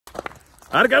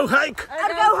Aargau hike!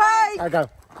 Aargau hike! Aargau.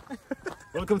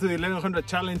 Welcome to the 1100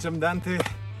 challenge. I'm Dante.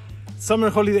 Summer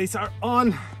holidays are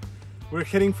on. We're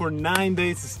heading for 9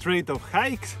 days straight of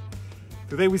hikes.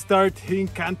 Today we start in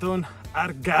Canton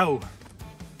Aargau.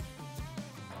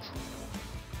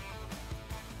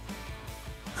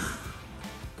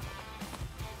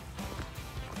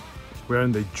 We're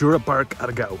in the Jura Park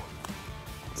Aargau.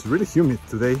 It's really humid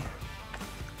today.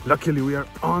 Luckily we are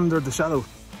under the shadow.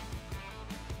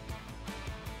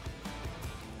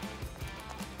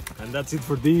 And that's it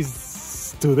for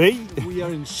this today. We are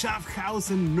in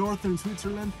Schaffhausen, northern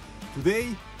Switzerland.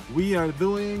 Today we are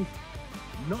doing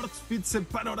Nordspitze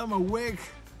Panoramaweg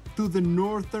to the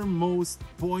northernmost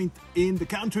point in the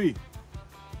country.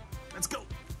 Let's go!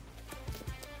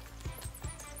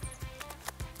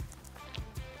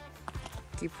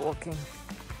 Keep walking.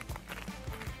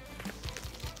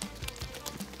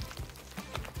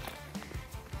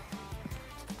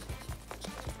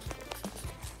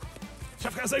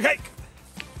 Schaffhausen hike!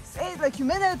 Say it like you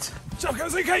meant it!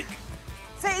 Schaffhausen hike!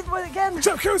 Say it once again!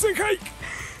 Schaffhausen hike!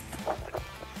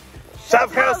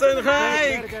 Schaffhausen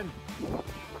hike!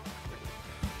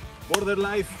 Border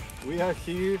life, we are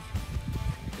here.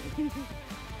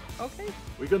 Okay.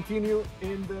 We continue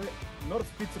in the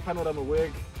Nordspitze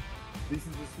Panoramaweg. This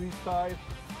is the Swiss side.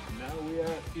 Now we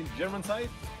are in German side,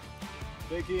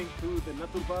 taking to the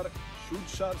Naturpark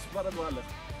Schaffhausen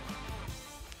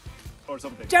or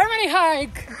something. Germany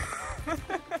hike!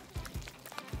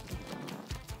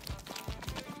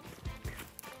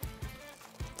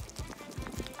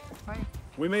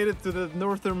 We made it to the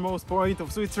northernmost point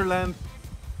of Switzerland.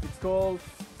 It's called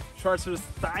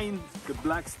Schwarzerstein, the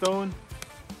Black Stone.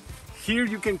 Here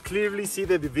you can clearly see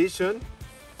the division.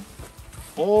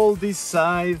 All this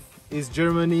side is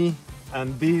Germany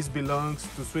and this belongs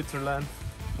to Switzerland.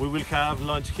 We will have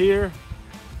lunch here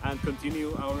and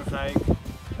continue our hike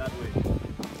that way.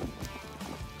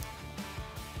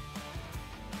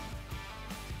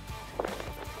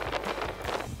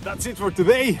 That's it for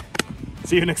today.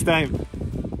 See you next time.